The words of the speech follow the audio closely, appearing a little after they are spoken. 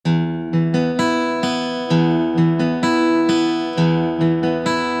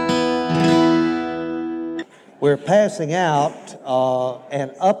passing out an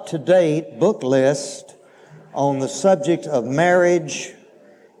up-to-date book list on the subject of marriage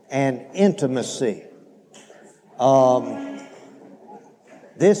and intimacy.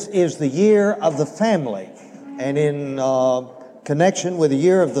 This is the year of the family, and in connection with the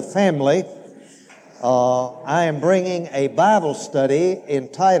year of the family, I am bringing a Bible study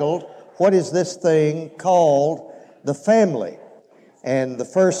entitled, "What is this thing called the family?" And the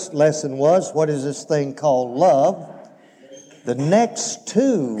first lesson was, what is this thing called love? The next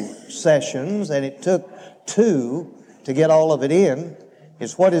two sessions, and it took two to get all of it in,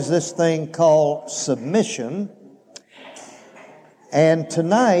 is what is this thing called submission? And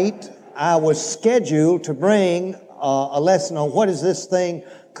tonight, I was scheduled to bring a lesson on what is this thing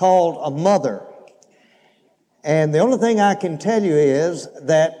called a mother. And the only thing I can tell you is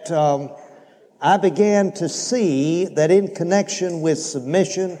that I began to see that in connection with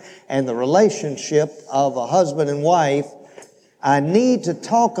submission and the relationship of a husband and wife, I need to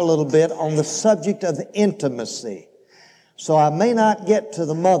talk a little bit on the subject of intimacy. So I may not get to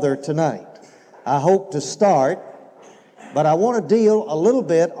the mother tonight. I hope to start, but I want to deal a little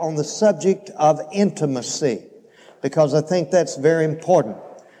bit on the subject of intimacy because I think that's very important.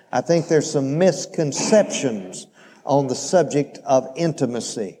 I think there's some misconceptions on the subject of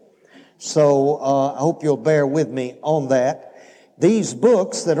intimacy. So I hope you'll bear with me on that. These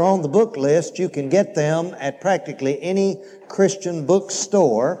books that are on the book list, you can get them at practically any Christian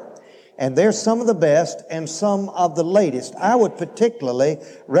bookstore, and they're some of the best and some of the latest. I would particularly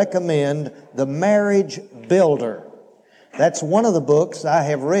recommend The Marriage Builder. That's one of the books I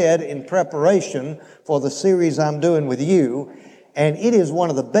have read in preparation for the series I'm doing with you, and it is one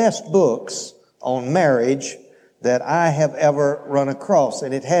of the best books on marriage that I have ever run across,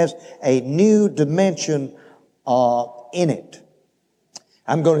 and it has a new dimension in it.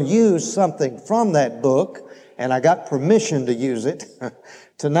 I'm going to use something from that book, and I got permission to use it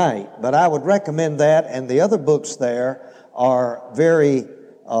tonight, but I would recommend that, and the other books there are very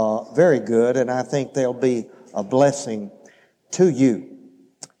good, and I think they'll be a blessing to you.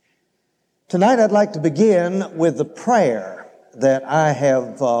 Tonight I'd like to begin with the prayer that I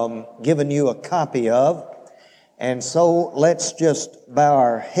have given you a copy of. And so let's just bow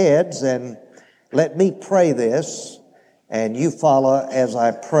our heads and let me pray this, and you follow as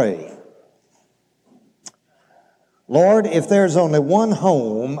I pray. Lord, if there's only one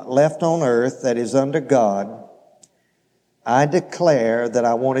home left on earth that is under God, I declare that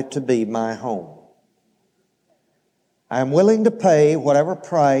I want it to be my home. I am willing to pay whatever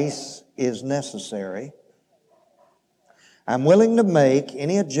price is necessary. I'm willing to make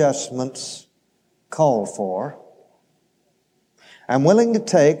any adjustments called for. I'm willing to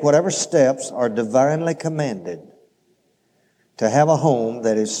take whatever steps are divinely commanded to have a home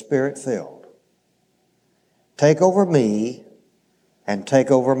that is Spirit-filled. Take over me and take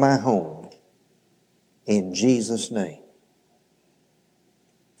over my home in Jesus' name.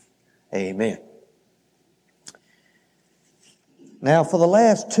 Amen. Now, for the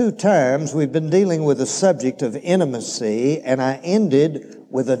last two times, we've been dealing with the subject of intimacy, and I ended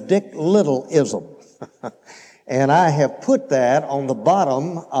with a Dick Little-ism. And I have put that on the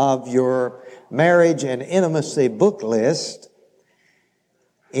bottom of your marriage and intimacy book list,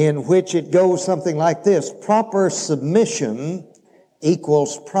 in which it goes something like this: proper submission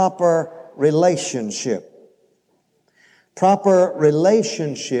equals proper relationship. Proper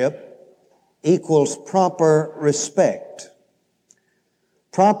relationship equals proper respect.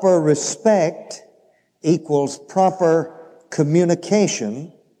 Proper respect equals proper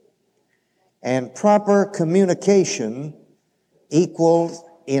communication, and proper communication equals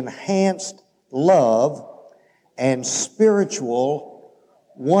enhanced love and spiritual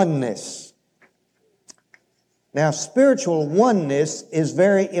oneness. Now, spiritual oneness is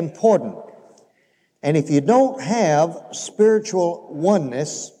very important. And if you don't have spiritual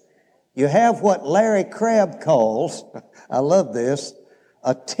oneness, you have what Larry Crabb calls, I love this,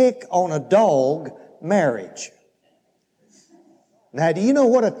 a tick on a dog marriage. Now, do you know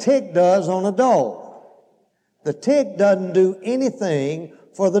what a tick does on a dog? The tick doesn't do anything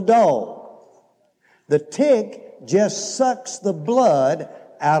for the dog. The tick just sucks the blood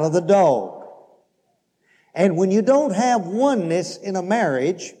out of the dog. And when you don't have oneness in a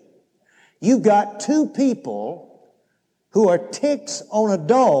marriage, you've got two people who are ticks on a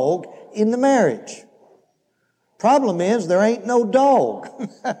dog in the marriage. Problem is, there ain't no dog.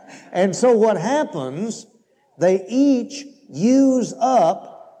 And so what happens, they each use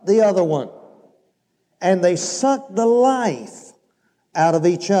up the other one. And they suck the life out of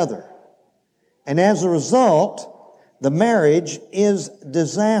each other. And as a result, the marriage is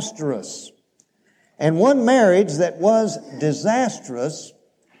disastrous. And one marriage that was disastrous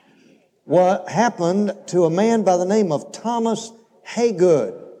happened to a man by the name of Thomas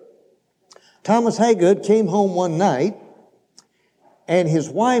Haygood. Thomas Haygood came home one night, and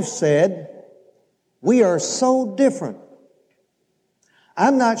his wife said, "We are so different.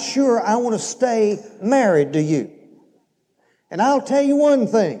 I'm not sure I want to stay married to you. And I'll tell you one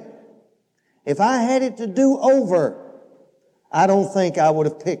thing. If I had it to do over, I don't think I would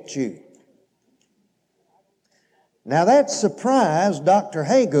have picked you." Now that surprised Dr.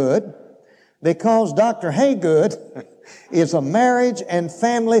 Haygood, because Dr. Haygood is a marriage and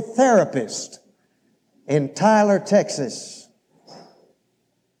family therapist in Tyler, Texas.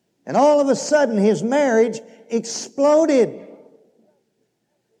 And all of a sudden his marriage exploded.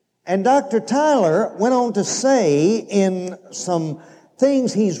 And Dr. Tyler went on to say in some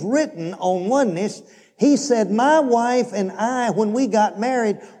things he's written on oneness, he said, "My wife and I, when we got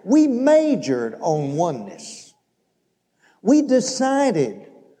married, we majored on oneness. We decided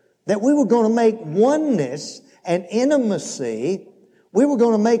that we were going to make oneness and intimacy, we were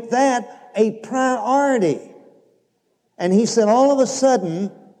going to make that a priority." And he said all of a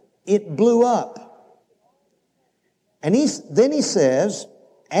sudden it blew up. And then he says,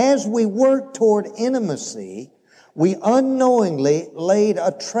 as we worked toward intimacy, we unknowingly laid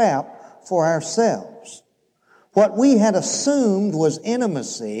a trap for ourselves. What we had assumed was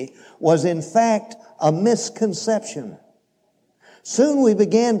intimacy was in fact a misconception. Soon we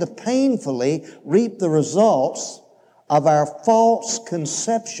began to painfully reap the results of our false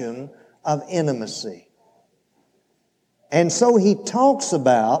conception of intimacy. And so he talks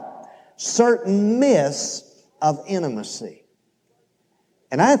about certain myths of intimacy.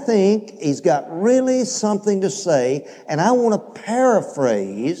 And I think he's got really something to say, and I want to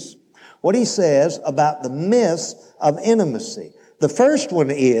paraphrase what he says about the myths of intimacy. The first one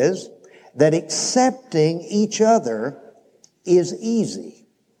is that accepting each other is easy.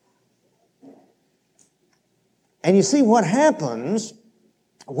 And you see what happens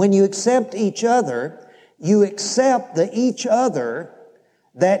when you accept each other, you accept the each other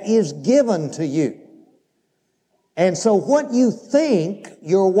that is given to you. And so what you think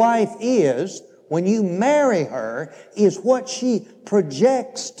your wife is when you marry her is what she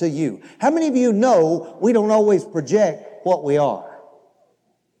projects to you. How many of you know we don't always project what we are?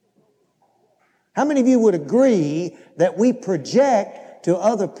 How many of you would agree that we project to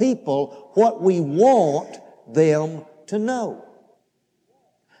other people what we want them to know?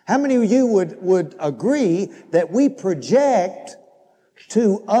 How many of you would agree that we project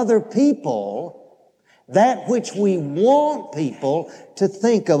to other people that which we want people to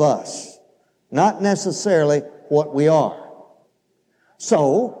think of us, not necessarily what we are?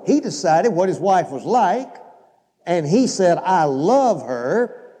 So he decided what his wife was like, and he said, "I love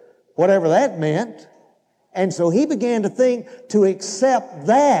her," whatever that meant. And so he began to think to accept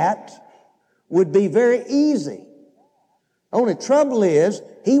that would be very easy. Only trouble is,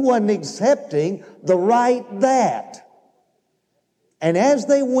 he wasn't accepting the right that. And as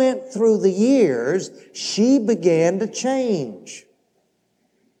they went through the years, she began to change.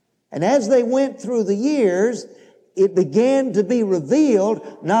 And as they went through the years, it began to be revealed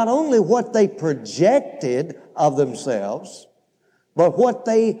not only what they projected of themselves, but what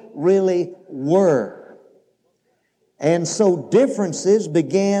they really were. And so differences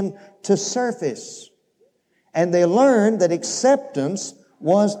began to surface. And they learned that acceptance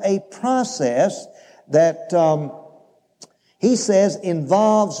was a process that he says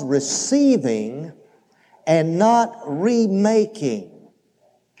involves receiving and not remaking.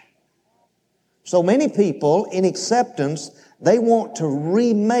 So many people in acceptance, they want to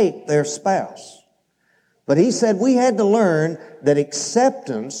remake their spouse. But he said we had to learn that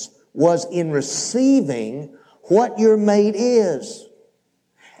acceptance was in receiving what your mate is.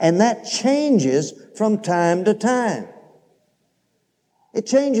 And that changes from time to time. It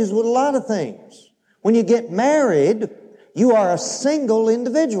changes with a lot of things. When you get married, you are a single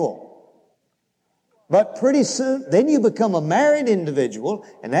individual. But pretty soon, then you become a married individual,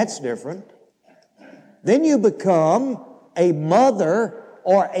 and that's different. Then you become a mother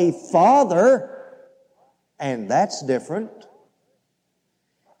or a father, and that's different.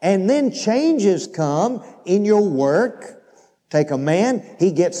 And then changes come in your work. Take a man,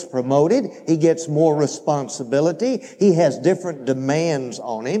 he gets promoted, he gets more responsibility, he has different demands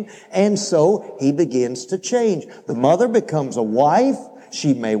on him, and so he begins to change. The mother becomes a wife,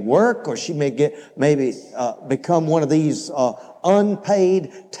 she may work, or she may become one of these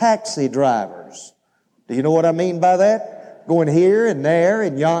unpaid taxi drivers. Do you know what I mean by that? going here and there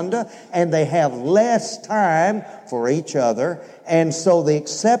and yonder, and they have less time for each other, and so the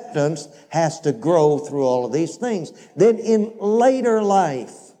acceptance has to grow through all of these things. Then in later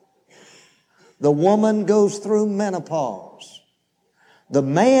life, the woman goes through menopause. The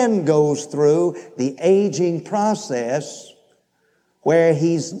man goes through the aging process where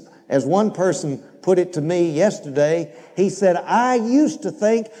he's, as one person put it to me yesterday, he said, I used to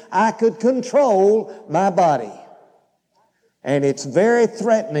think I could control my body. And it's very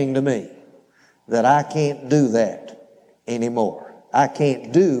threatening to me that I can't do that anymore. I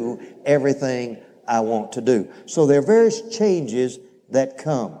can't do everything I want to do. So there are various changes that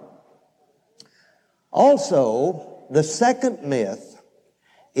come. Also, the second myth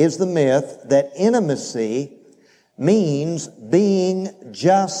is the myth that intimacy means being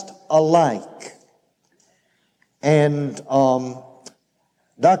just alike. And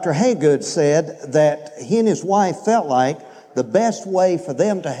Dr. Haygood said that he and his wife felt like the best way for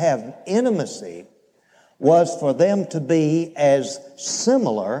them to have intimacy was for them to be as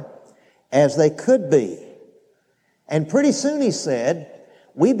similar as they could be. And pretty soon, he said,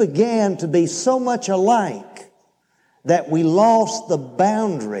 we began to be so much alike that we lost the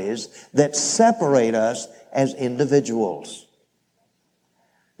boundaries that separate us as individuals.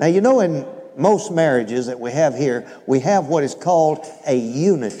 Now, you know, in most marriages that we have here, we have what is called a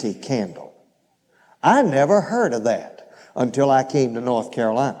unity candle. I never heard of that until I came to North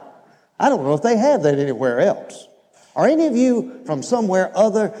Carolina. I don't know if they have that anywhere else. Are any of you from somewhere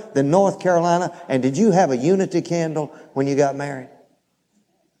other than North Carolina, and did you have a unity candle when you got married?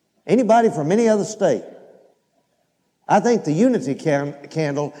 Anybody from any other state? I think the unity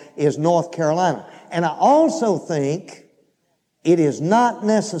candle is North Carolina. And I also think it is not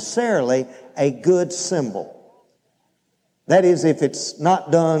necessarily a good symbol. That is, if it's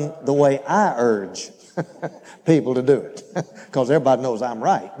not done the way I urge people to do it, because everybody knows I'm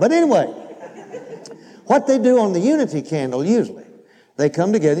right. But anyway, what they do on the unity candle usually, they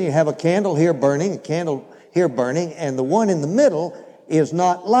come together, you have a candle here burning, a candle here burning, and the one in the middle is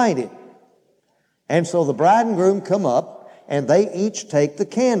not lighted. And so the bride and groom come up, and they each take the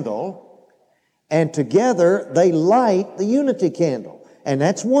candle, and together they light the unity candle. And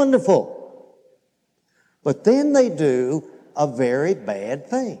that's wonderful. But then they do a very bad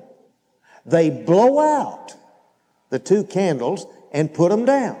thing. They blow out the two candles and put them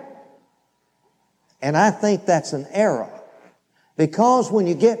down. And I think that's an error. Because when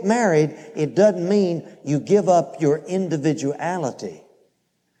you get married, it doesn't mean you give up your individuality.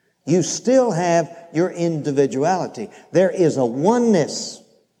 You still have your individuality. There is a oneness.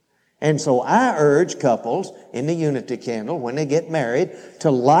 And so I urge couples in the unity candle, when they get married,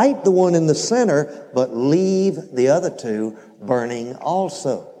 to light the one in the center, but leave the other two burning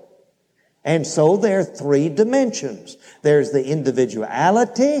also. And so there are three dimensions. There's the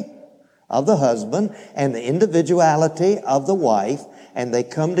individuality of the husband and the individuality of the wife, and they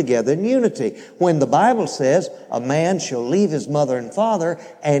come together in unity. When the Bible says, a man shall leave his mother and father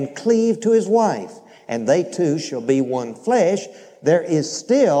and cleave to his wife, and they two shall be one flesh, there is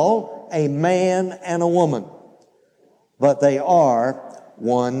still a man and a woman, but they are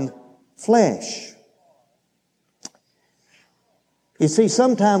one flesh. You see,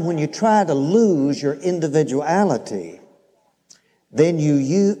 sometimes when you try to lose your individuality, then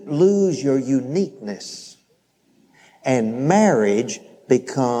you lose your uniqueness, and marriage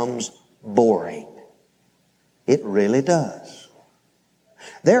becomes boring. It really does.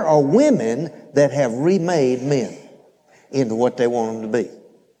 There are women that have remade men into what they want them to be.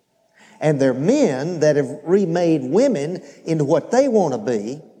 And there are men that have remade women into what they want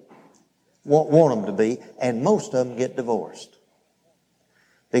them to be, and most of them get divorced.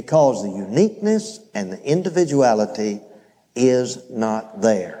 Because the uniqueness and the individuality is not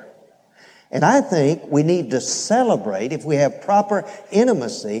there. And I think we need to celebrate, if we have proper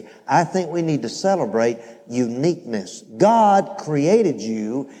intimacy, I think we need to celebrate uniqueness. God created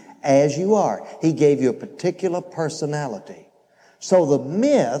you as you are. He gave you a particular personality. So the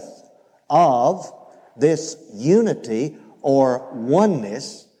myth of this unity or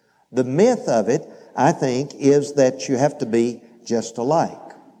oneness, the myth of it, I think, is that you have to be just alike.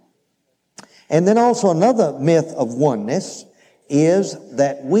 And then also another myth of oneness is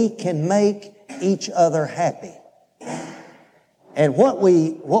that we can make each other happy. And what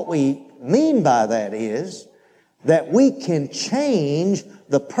we mean by that is that we can change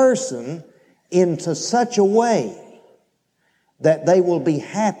the person into such a way that they will be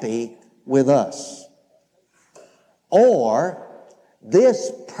happy with us. Or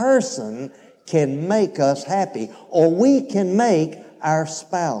this person can make us happy, or we can make our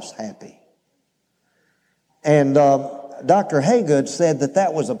spouse happy. And Dr. Haygood said that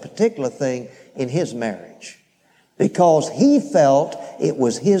that was a particular thing in his marriage because he felt it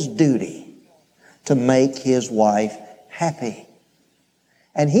was his duty to make his wife happy.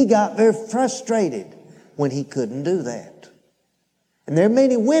 And he got very frustrated when he couldn't do that. And there are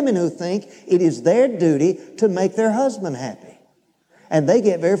many women who think it is their duty to make their husband happy. And they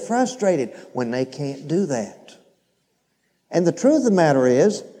get very frustrated when they can't do that. And the truth of the matter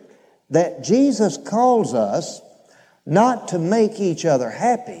is that Jesus calls us not to make each other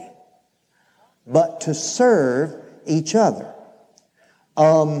happy, but to serve each other.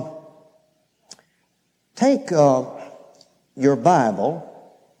 Take your Bible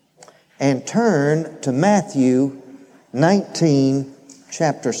and turn to Matthew 19,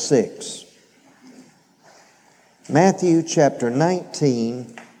 chapter 6. Matthew chapter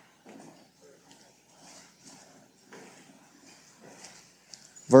 19,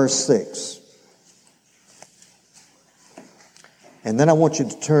 verse 6. And then I want you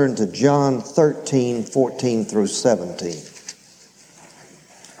to turn to John 13, 14 through 17.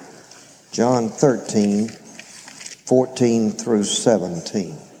 John 13, 14 through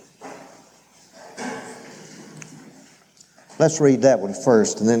 17. Let's read that one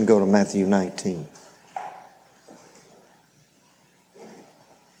first and then go to Matthew 19.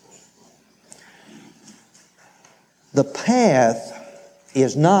 The path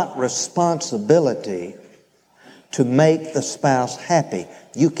is not responsibility to make the spouse happy.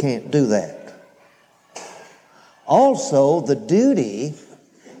 You can't do that. Also, the duty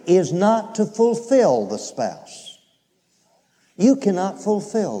is not to fulfill the spouse. You cannot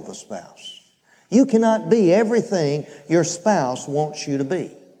fulfill the spouse. You cannot be everything your spouse wants you to be.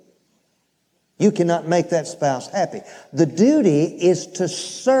 You cannot make that spouse happy. The duty is to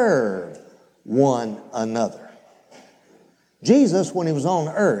serve one another. Jesus, when he was on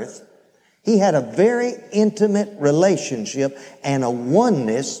earth, he had a very intimate relationship and a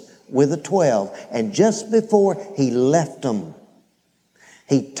oneness with the 12. And just before he left them,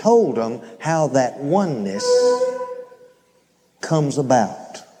 he told them how that oneness comes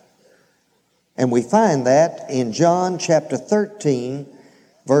about. And we find that in John chapter 13,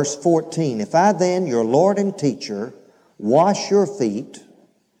 verse 14. If I then, your Lord and teacher, wash your feet,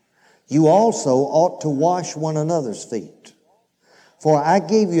 you also ought to wash one another's feet. For I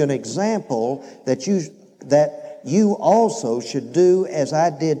gave you an example that you also should do as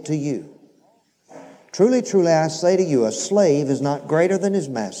I did to you. Truly, truly, I say to you, a slave is not greater than his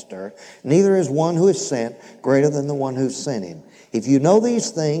master, neither is one who is sent greater than the one who sent him. If you know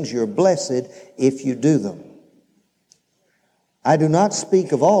these things, you're blessed if you do them. I do not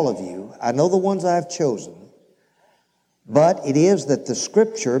speak of all of you. I know the ones I have chosen. But it is that the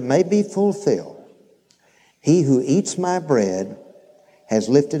scripture may be fulfilled. He who eats my bread has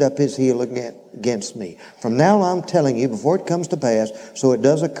lifted up his heel against me. From now on, I'm telling you, before it comes to pass, so it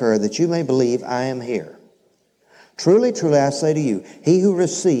does occur, that you may believe I am here. Truly, truly, I say to you, he who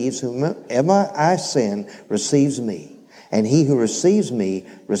receives whomever I send receives me, and he who receives me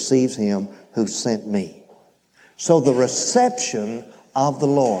receives him who sent me. So the reception of the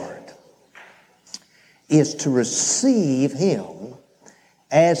Lord is to receive him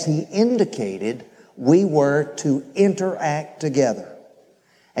as he indicated we were to interact together.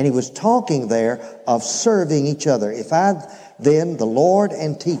 And he was talking there of serving each other. If I then, the Lord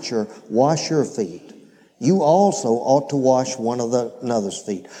and teacher, wash your feet, you also ought to wash one another's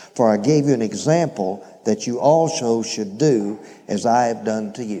feet. For I gave you an example that you also should do as I have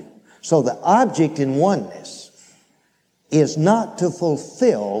done to you. So the object in oneness is not to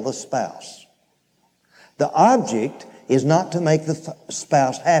fulfill the spouse. The object is not to make the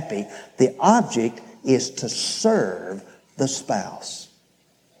spouse happy. The object is to serve the spouse.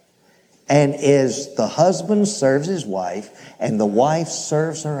 And as the husband serves his wife and the wife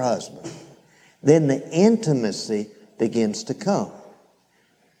serves her husband, then the intimacy begins to come.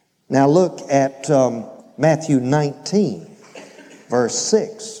 Now look at Matthew 19, verse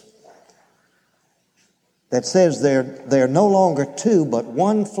 6. That says they're no longer two but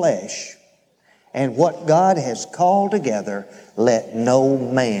one flesh, and what God has called together, let no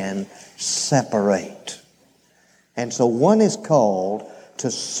man separate. And so one is called to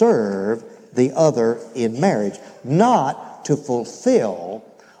serve the other in marriage, not to fulfill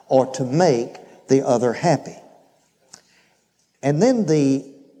or to make the other happy. And then the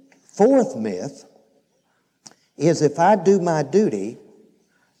fourth myth is if I do my duty,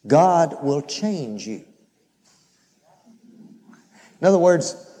 God will change you. In other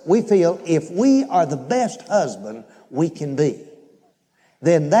words, we feel if we are the best husband we can be,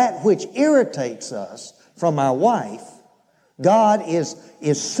 then that which irritates us from our wife, God is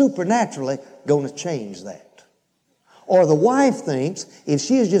supernaturally going to change that. Or the wife thinks if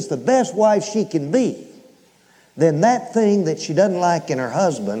she is just the best wife she can be, then that thing that she doesn't like in her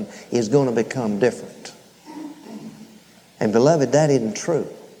husband is going to become different. And beloved, that isn't true.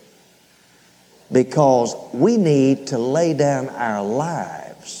 Because we need to lay down our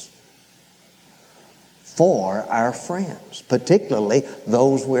lives for our friends, particularly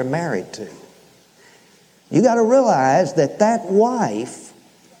those we're married to. You got to realize that that wife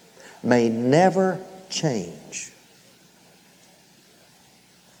may never change.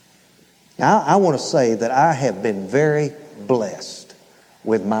 Now, I want to say that I have been very blessed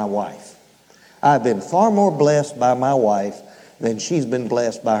with my wife. I've been far more blessed by my wife than she's been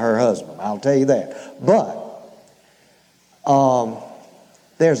blessed by her husband. I'll tell you that. But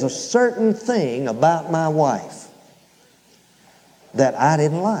there's a certain thing about my wife that I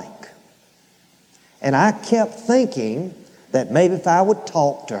didn't like. And I kept thinking that maybe if I would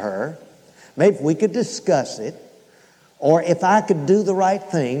talk to her, maybe if we could discuss it, or if I could do the right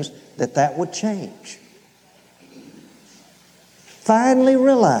things, that would change. Finally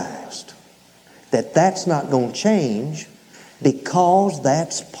realized that that's not going to change because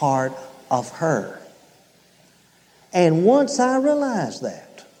that's part of her. And once I realized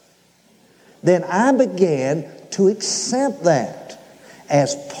that, then I began to accept that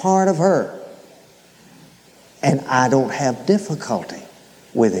as part of her. And I don't have difficulty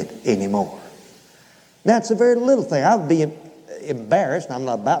with it anymore. That's a very little thing. I would be embarrassed, and I'm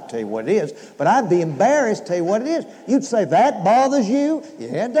not about to tell you what it is, but I'd be embarrassed to tell you what it is. You'd say, that bothers you?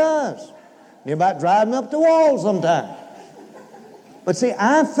 Yeah, it does. You're about driving up the wall sometime. But see,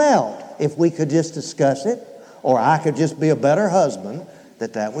 I felt if we could just discuss it, or I could just be a better husband,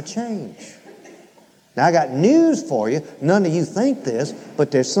 that would change. Now, I got news for you. None of you think this, but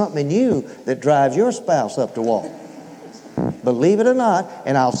there's something in you that drives your spouse up the wall. Believe it or not,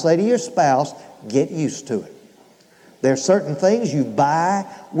 and I'll say to your spouse, get used to it. There are certain things you buy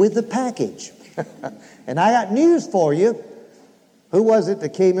with the package. And I got news for you. Who was it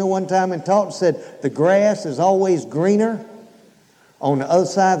that came in one time and talked and said, the grass is always greener on the other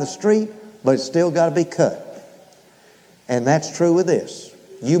side of the street, but it's still got to be cut. And that's true with this.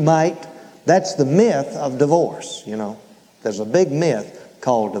 That's the myth of divorce, you know. There's a big myth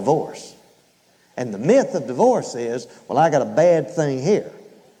called divorce. And the myth of divorce is, well, I got a bad thing here.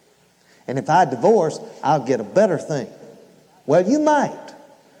 And if I divorce, I'll get a better thing. Well, you might,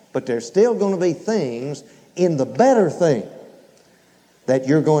 but there's still going to be things in the better thing that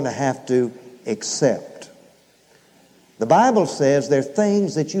you're going to have to accept. The Bible says there are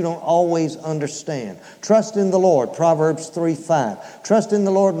things that you don't always understand. Trust in the Lord, Proverbs 3:5. Trust in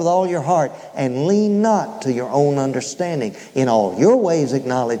the Lord with all your heart and lean not to your own understanding. In all your ways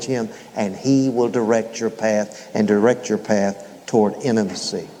acknowledge Him, and He will direct your path toward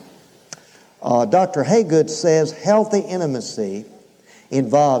intimacy. Dr. Haygood says healthy intimacy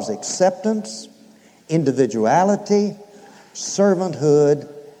involves acceptance, individuality, servanthood,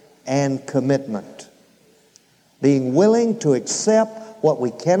 and commitment. Being willing to accept what we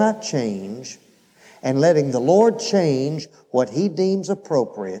cannot change and letting the Lord change what He deems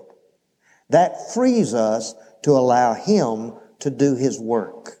appropriate, that frees us to allow Him to do His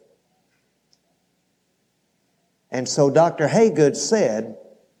work. And so Dr. Haygood said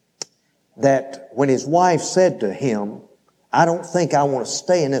that when his wife said to him, I don't think I want to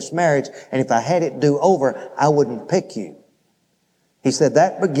stay in this marriage, and if I had it do over, I wouldn't pick you. He said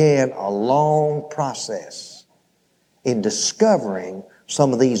that began a long process in discovering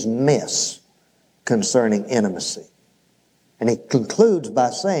some of these myths concerning intimacy. And he concludes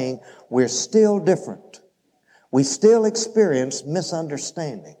by saying, we're still different. We still experience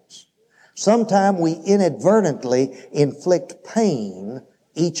misunderstandings. Sometimes we inadvertently inflict pain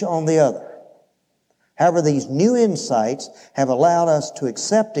each on the other. However, these new insights have allowed us to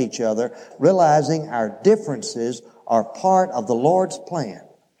accept each other, realizing our differences are part of the Lord's plan.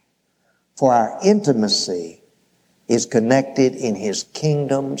 For our intimacy is connected in His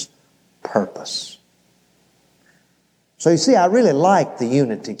kingdom's purpose. So you see, I really like the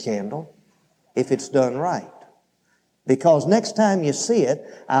unity candle if it's done right. Because next time you see it,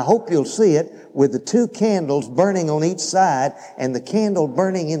 I hope you'll see it with the two candles burning on each side and the candle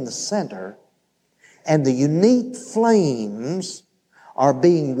burning in the center. And the unique flames are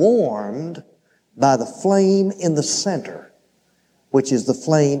being warmed by the flame in the center, which is the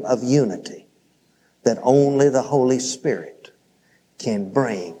flame of unity that only the Holy Spirit can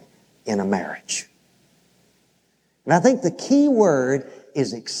bring in a marriage. And I think the key word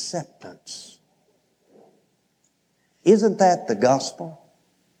is acceptance. Isn't that the gospel?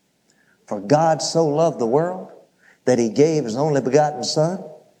 For God so loved the world that He gave His only begotten Son,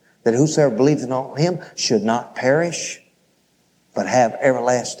 that whosoever believeth on him should not perish, but have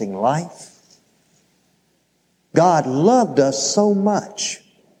everlasting life. God loved us so much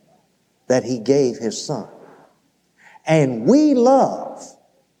that he gave his Son. And we love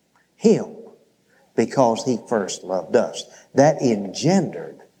him because he first loved us. That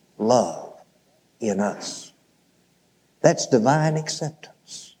engendered love in us. That's divine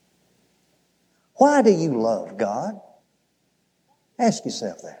acceptance. Why do you love God? Ask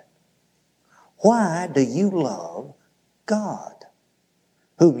yourself that. Why do you love God,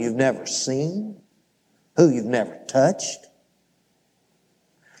 whom you've never seen, who you've never touched?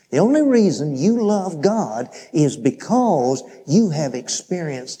 The only reason you love God is because you have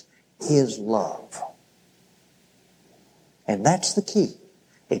experienced his love. And that's the key.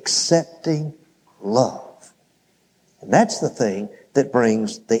 Accepting love. And that's the thing that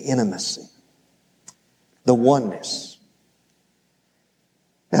brings the intimacy, the oneness.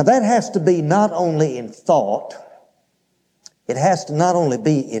 Now that has to be not only in thought, it has to not only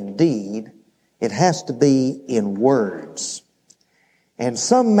be in deed, it has to be in words. And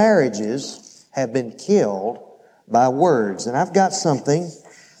some marriages have been killed by words. And I've got something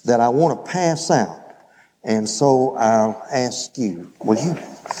that I want to pass out. And so I'll ask you, will you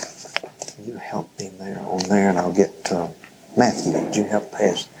help me there on there, and I'll get Matthew, would you help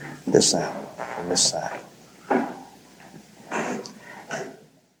pass this out on this side?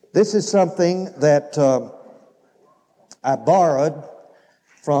 This is something that I borrowed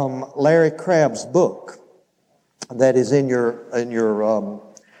from Larry Crabb's book that is in your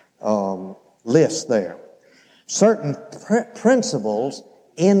list there. Certain principles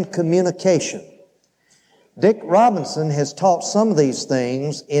in communication. Dick Robinson has taught some of these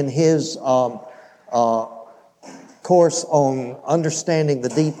things in his course on understanding the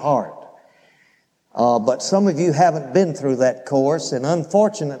deep heart. But some of you haven't been through that course, and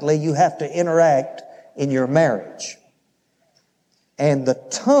unfortunately you have to interact in your marriage. And the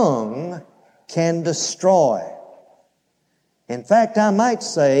tongue can destroy. In fact, I might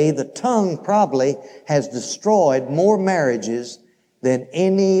say the tongue probably has destroyed more marriages than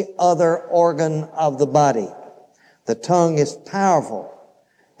any other organ of the body. The tongue is powerful.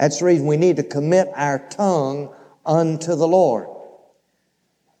 That's the reason we need to commit our tongue unto the Lord.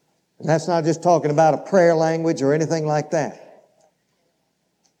 And that's not just talking about a prayer language or anything like that.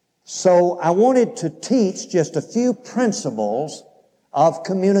 So I wanted to teach just a few principles of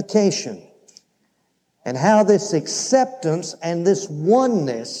communication and how this acceptance and this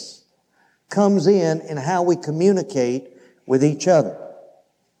oneness comes in how we communicate with each other.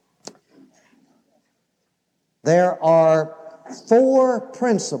 There are 4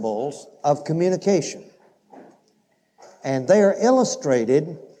 principles of communication, and they are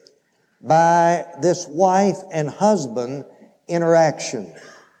illustrated by this wife and husband interaction.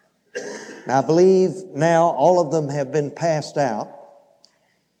 Now, I believe now all of them have been passed out,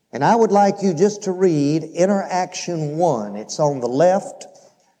 and I would like you just to read interaction 1. It's on the left.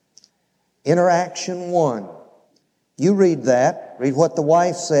 Interaction 1. You read that. Read what the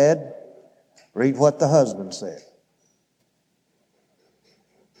wife said. Read what the husband said.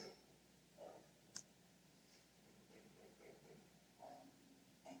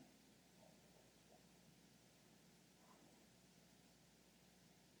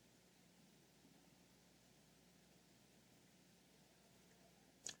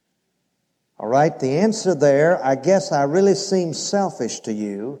 All right, the answer there, I guess I really seemed selfish to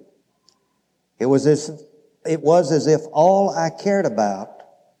you. It was as if all I cared about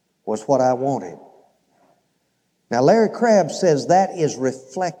was what I wanted. Now, Larry Crabb says that is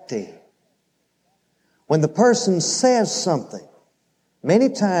reflecting. When the person says something, many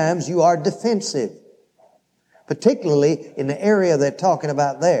times you are defensive, particularly in the area they're talking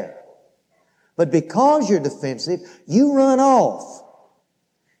about there. But because you're defensive, you run off.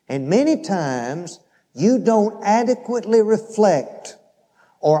 And many times you don't adequately reflect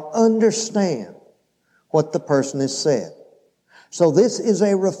or understand what the person has said. So this is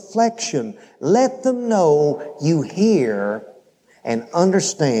a reflection. Let them know you hear and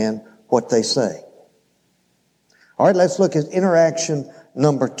understand what they say. All right, let's look at interaction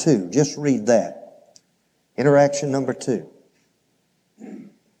number 2. Just read that. Interaction number 2.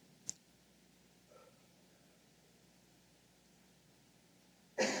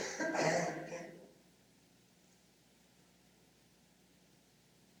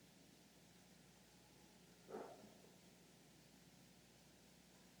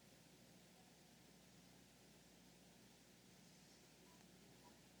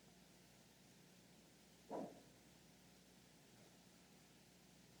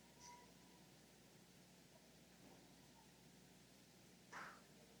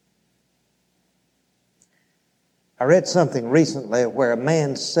 I read something recently where a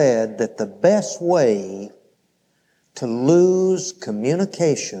man said that the best way to lose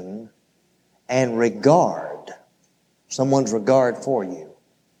communication and regard, someone's regard for you,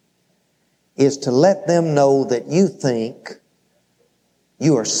 is to let them know that you think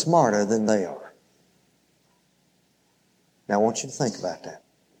you are smarter than they are. Now, I want you to think about that.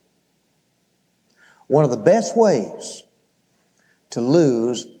 One of the best ways to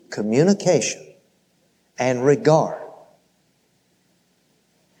lose communication and regard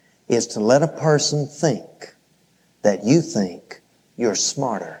is to let a person think that you think you're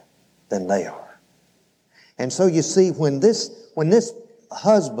smarter than they are. And so you see, when this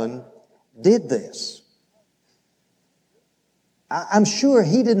husband did this, I'm sure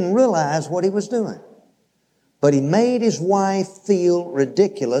he didn't realize what he was doing. But he made his wife feel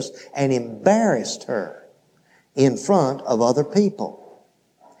ridiculous and embarrassed her in front of other people.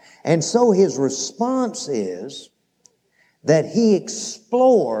 And so his response is that he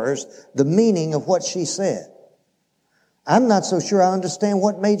explores the meaning of what she said. I'm not so sure I understand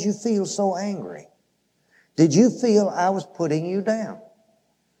what made you feel so angry. Did you feel I was putting you down?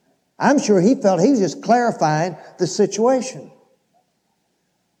 I'm sure he felt he was just clarifying the situation.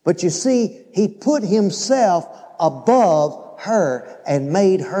 But you see, he put himself above her and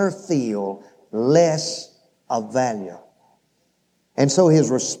made her feel less of value. And so his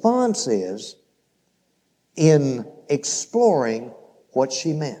response is in exploring what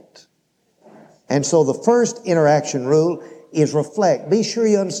she meant. And so the first interaction rule is reflect. Be sure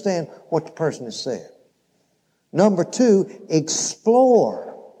you understand what the person has said. Number 2,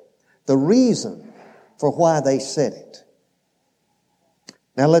 explore the reason for why they said it.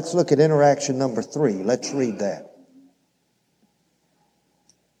 Now let's look at interaction number 3. Let's read that.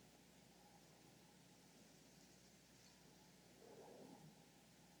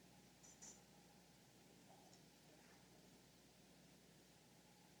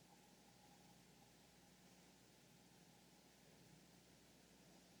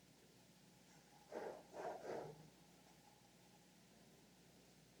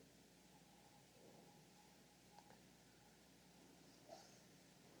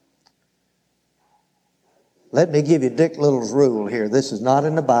 Let me give you Dick Little's rule here. This is not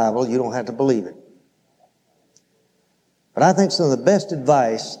in the Bible. You don't have to believe it. But I think some of the best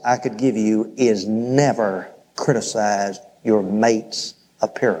advice I could give you is never criticize your mate's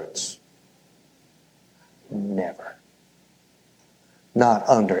appearance. Never. Not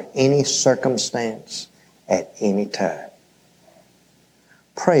under any circumstance, at any time.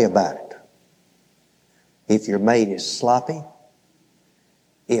 Pray about it. If your mate is sloppy,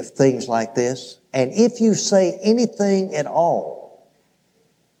 if things like this, and if you say anything at all,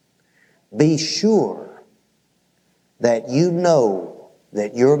 be sure that you know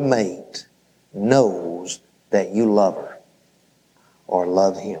that your mate knows that you love her or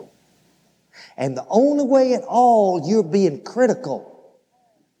love him. And the only way at all you're being critical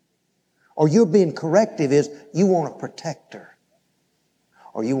or you're being corrective is you want to protect her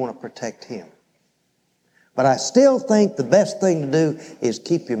or you want to protect him. But I still think the best thing to do is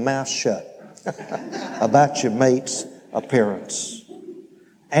keep your mouth shut about your mate's appearance.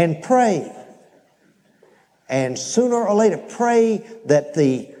 And pray. And sooner or later, pray that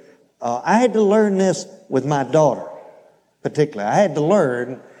I had to learn this with my daughter, particularly. I had to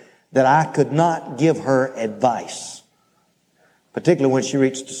learn that I could not give her advice, particularly when she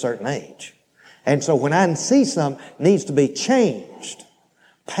reached a certain age. And so when I see something needs to be changed,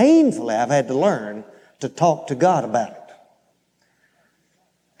 painfully I've had to learn to talk to God about it.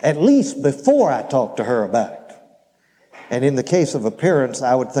 At least before I talk to her about it. And in the case of appearance,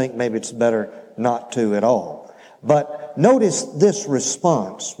 I would think maybe it's better not to at all. But notice this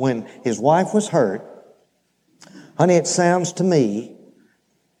response when his wife was hurt. Honey, it sounds to me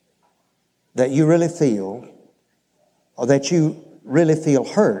that you really feel, or that you really feel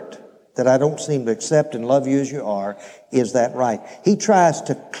hurt, that I don't seem to accept and love you as you are. Is that right? He tries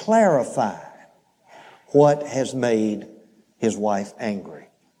to clarify what has made his wife angry.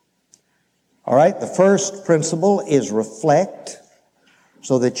 All right, the first principle is reflect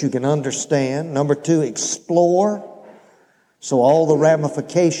so that you can understand. Number 2, explore so all the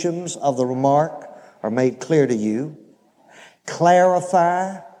ramifications of the remark are made clear to you.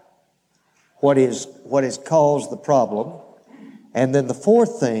 Clarify what is caused the problem. And then the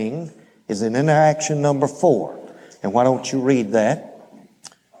fourth thing is in interaction number 4. And why don't you read that?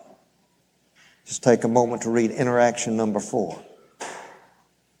 Just take a moment to read interaction number 4.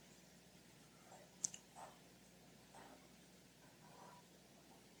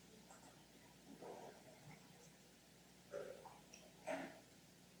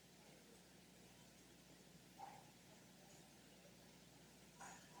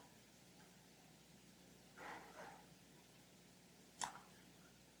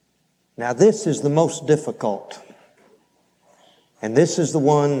 Now this is the most difficult. And this is the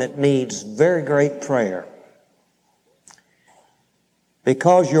one that needs very great prayer.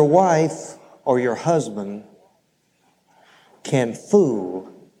 Because your wife or your husband can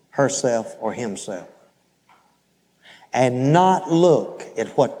fool herself or himself and not look at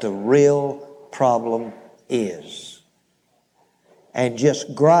what the real problem is and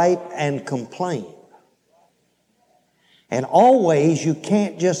just gripe and complain. And always you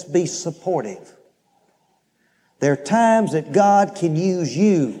can't just be supportive. There are times that God can use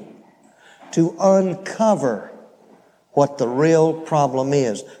you to uncover what the real problem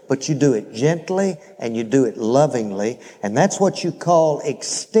is. But you do it gently and you do it lovingly. And that's what you call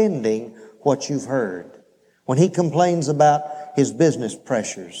extending what you've heard. When he complains about his business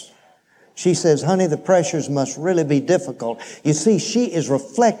pressures, she says, honey, the pressures must really be difficult. You see, she is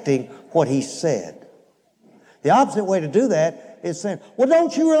reflecting what he said. The opposite way to do that is saying, well,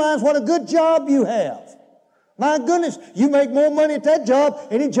 don't you realize what a good job you have? My goodness, you make more money at that job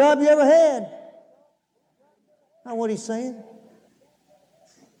than any job you ever had. Not what he's saying.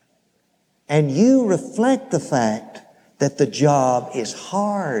 And you reflect the fact that the job is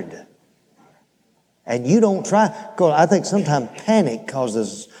hard. And you don't try. Because I think sometimes panic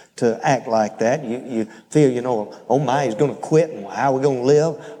causes us to act like that. You feel, oh my, he's going to quit and how are we going to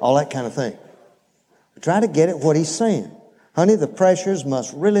live? All that kind of thing. But try to get at what he's saying. Honey, the pressures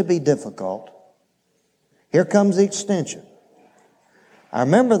must really be difficult. Here comes the extension. I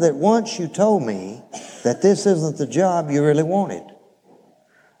remember that once you told me that this isn't the job you really wanted.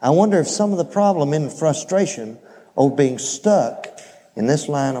 I wonder if some of the problem in the frustration of being stuck in this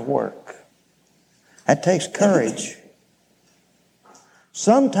line of work. That takes courage.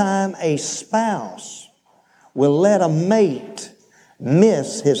 Sometime a spouse will let a mate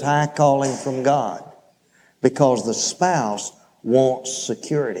miss his high calling from God because the spouse wants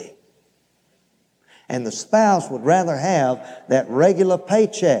security. And the spouse would rather have that regular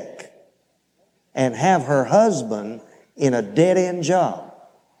paycheck and have her husband in a dead-end job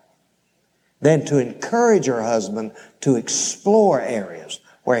than to encourage her husband to explore areas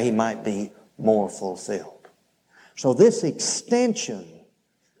where he might be more fulfilled. So this extension,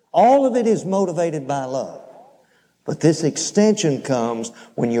 all of it is motivated by love. But this extension comes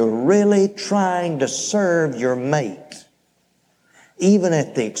when you're really trying to serve your mate, even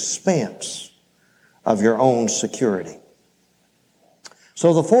at the expense of your own security.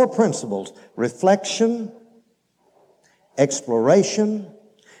 So the four principles: reflection, exploration,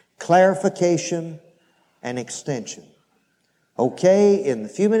 clarification, and extension. Okay, in the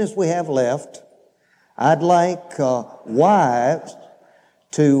few minutes we have left, I'd like wives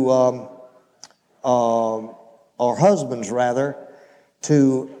to, or husbands rather,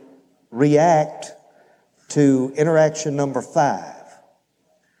 to react to interaction number 5.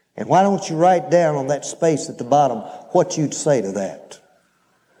 And why don't you write down on that space at the bottom what you'd say to that?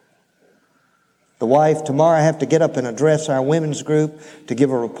 The wife, tomorrow I have to get up and address our women's group to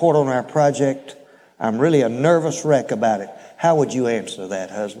give a report on our project. I'm really a nervous wreck about it. How would you answer that,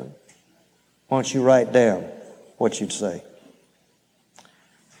 husband? Why don't you write down what you'd say?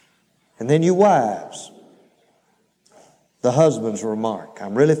 And then you wives, the husband's remark.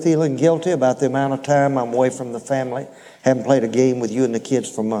 I'm really feeling guilty about the amount of time I'm away from the family. Haven't played a game with you and the kids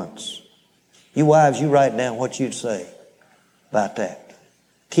for months. You wives, you write down what you'd say about that.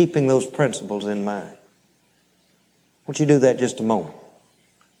 Keeping those principles in mind. Won't you do that just a moment?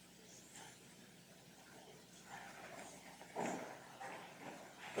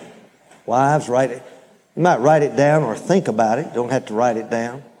 Wives, write it. You might write it down or think about it. You don't have to write it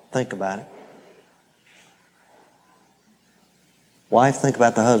down. Think about it. Wife, think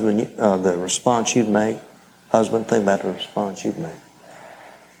about the husband, the response you'd make. Husband, think about the response you'd make.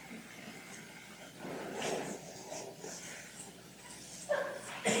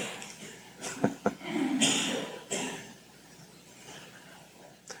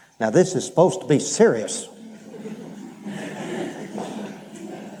 Now this is supposed to be serious.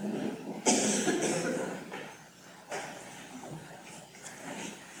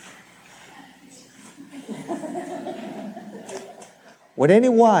 Would any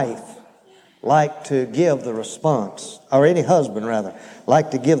wife like to give the response, or any husband rather, like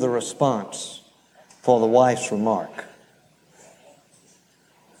to give the response for the wife's remark?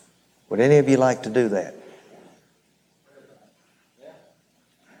 Would any of you like to do that?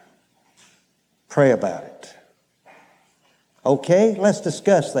 Pray about it. Okay, let's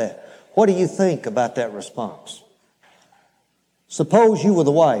discuss that. What do you think about that response? Suppose you were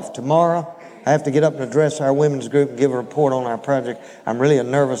the wife. Tomorrow, I have to get up and address our women's group and give a report on our project. I'm really a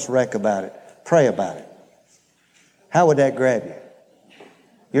nervous wreck about it. Pray about it. How would that grab you?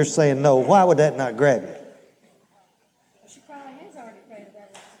 You're saying no. Why would that not grab you? She probably has already prayed about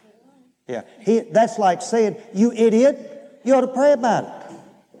it. Yeah. That's like saying, you idiot, you ought to pray about it.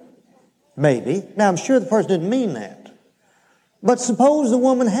 Maybe. Now, I'm sure the person didn't mean that. But suppose the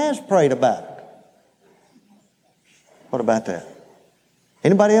woman has prayed about it. What about that?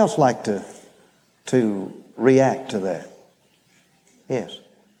 Anybody else like to react to that? Yes.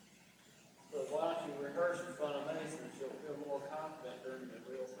 But why don't you rehearse in front of me so that you'll feel more confident during the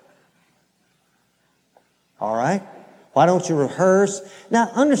real time? All right. Why don't you rehearse? Now,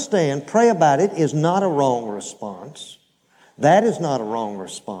 understand, pray about it is not a wrong response. That is not a wrong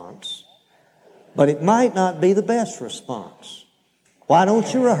response. But it might not be the best response. Why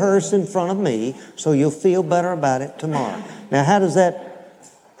don't you rehearse in front of me so you'll feel better about it tomorrow? Now, how does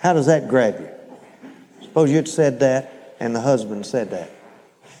that grab you? Suppose you'd said that and the husband said that.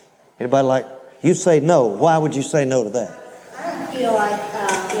 Anybody like, you say no. Why would you say no to that? I don't feel like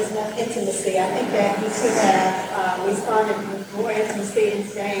there's enough intimacy. I think that he should have responded with more intimacy and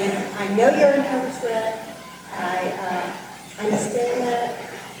saying, I know you're a nervous wreck. I understand that.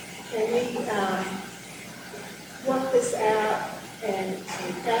 Can we work this out and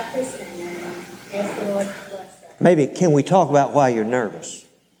practice and then ask the Lord to bless that? Maybe, can we talk about why you're nervous?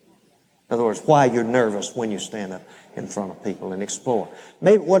 In other words, why you're nervous when you stand up in front of people and explore.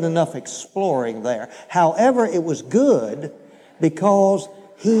 Maybe it wasn't enough exploring there. However, it was good because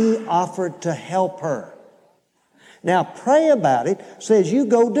he offered to help her. Now, pray about it says you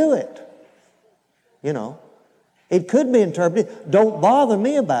go do it. You know, it could be interpreted, don't bother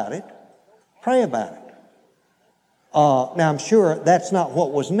me about it, pray about it. Now, I'm sure that's not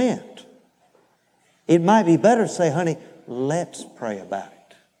what was meant. It might be better to say, honey, let's pray about it.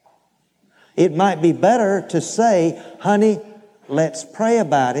 It might be better to say, honey, let's pray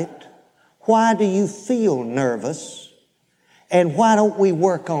about it. Why do you feel nervous? And why don't we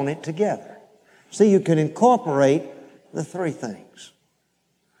work on it together? See, you can incorporate the three things.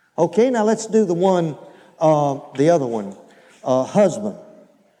 Okay, now let's do the other one. Husband.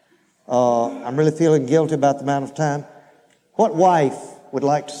 I'm really feeling guilty about the amount of time. What wife would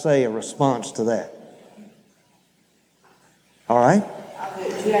like to say a response to that? All right?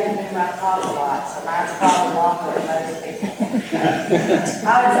 You have to do my call a lot, so mine's probably longer than most people.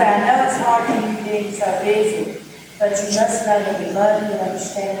 I would say, I know it's hard for you being so busy, but you must know that we love you and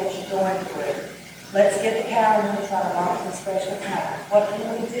understand what you're going through. Let's get the calendar and try to mark some special time. What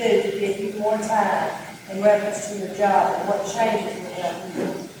can we do to give you more time in reference to your job, and what changes will help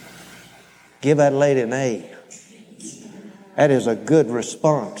you? Give that lady an A. That is a good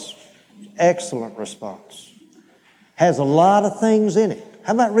response. Excellent response. Has a lot of things in it.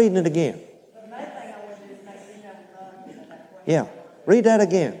 How about reading it again? The main thing I want to do is make you know we love you in that way. Yeah. Read that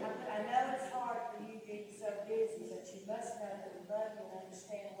again. I know it's hard for you being so busy, but you must know that we love you and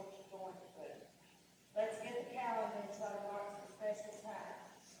understand what you're going through. Let's get the calendar and try to mark some special time.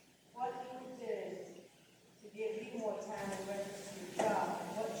 What can we do to give you more time in reference to your job,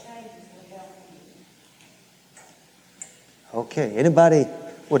 and what changes will help you? Okay. Anybody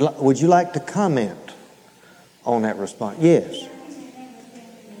would you like to comment on that response? Yes.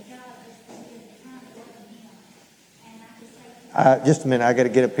 Just a minute. I got to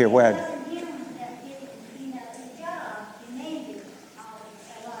get up here. Where?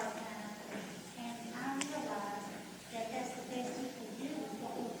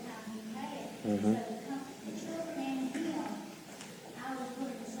 Mm-hmm.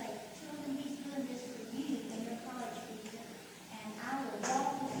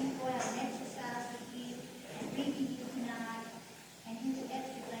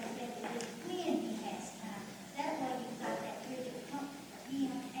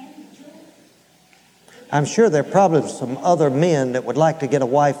 I'm sure there are probably some other men that would like to get a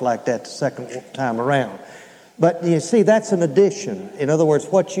wife like that the second time around. But you see, that's an addition. In other words,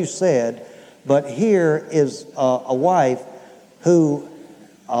 what you said, but here is a wife who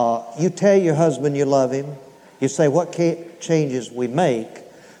you tell your husband you love him. You say what changes we make.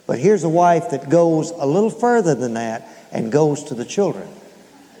 But here's a wife that goes a little further than that and goes to the children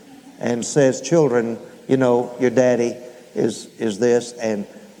and says, children, you know, your daddy is this, and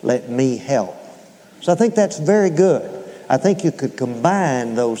let me help. So I think that's very good. I think you could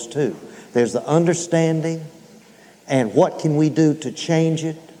combine those two. There's the understanding and what can we do to change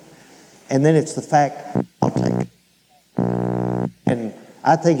it. And then it's the fact, I'll take it. And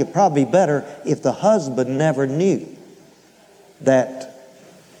I think it'd probably be better if the husband never knew that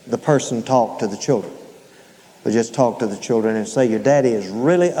the person talked to the children. But just talk to the children and say, your daddy is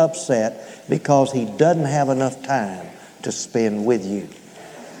really upset because he doesn't have enough time to spend with you.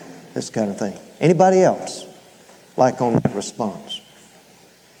 This kind of thing. Anybody else like on that response?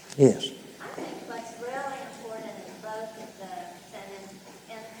 Yes. I think what's really important in both of those and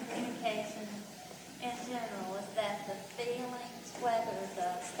in communication in general is that the feelings, whether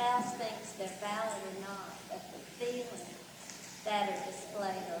the spouse thinks they're valid or not, that the feelings that are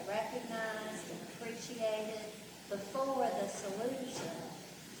displayed are recognized and appreciated before the solution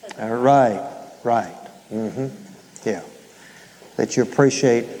to the Right. Yeah. That you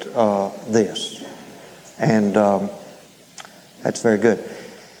appreciate this. And that's very good.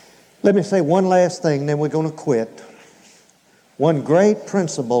 Let me say one last thing, then we're going to quit. One great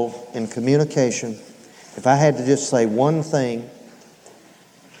principle in communication, if I had to just say one thing,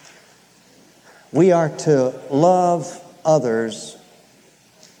 we are to love others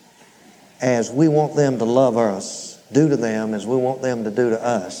as we want them to love us, do to them as we want them to do to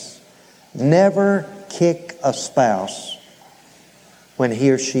us. Never kick a spouse when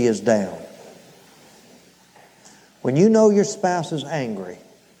he or she is down. When you know your spouse is angry,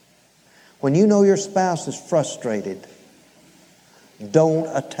 when you know your spouse is frustrated, don't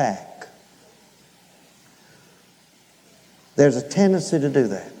attack. There's a tendency to do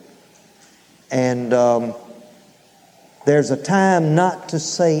that. And there's a time not to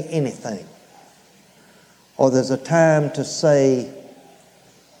say anything. Or there's a time to say,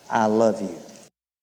 I love you.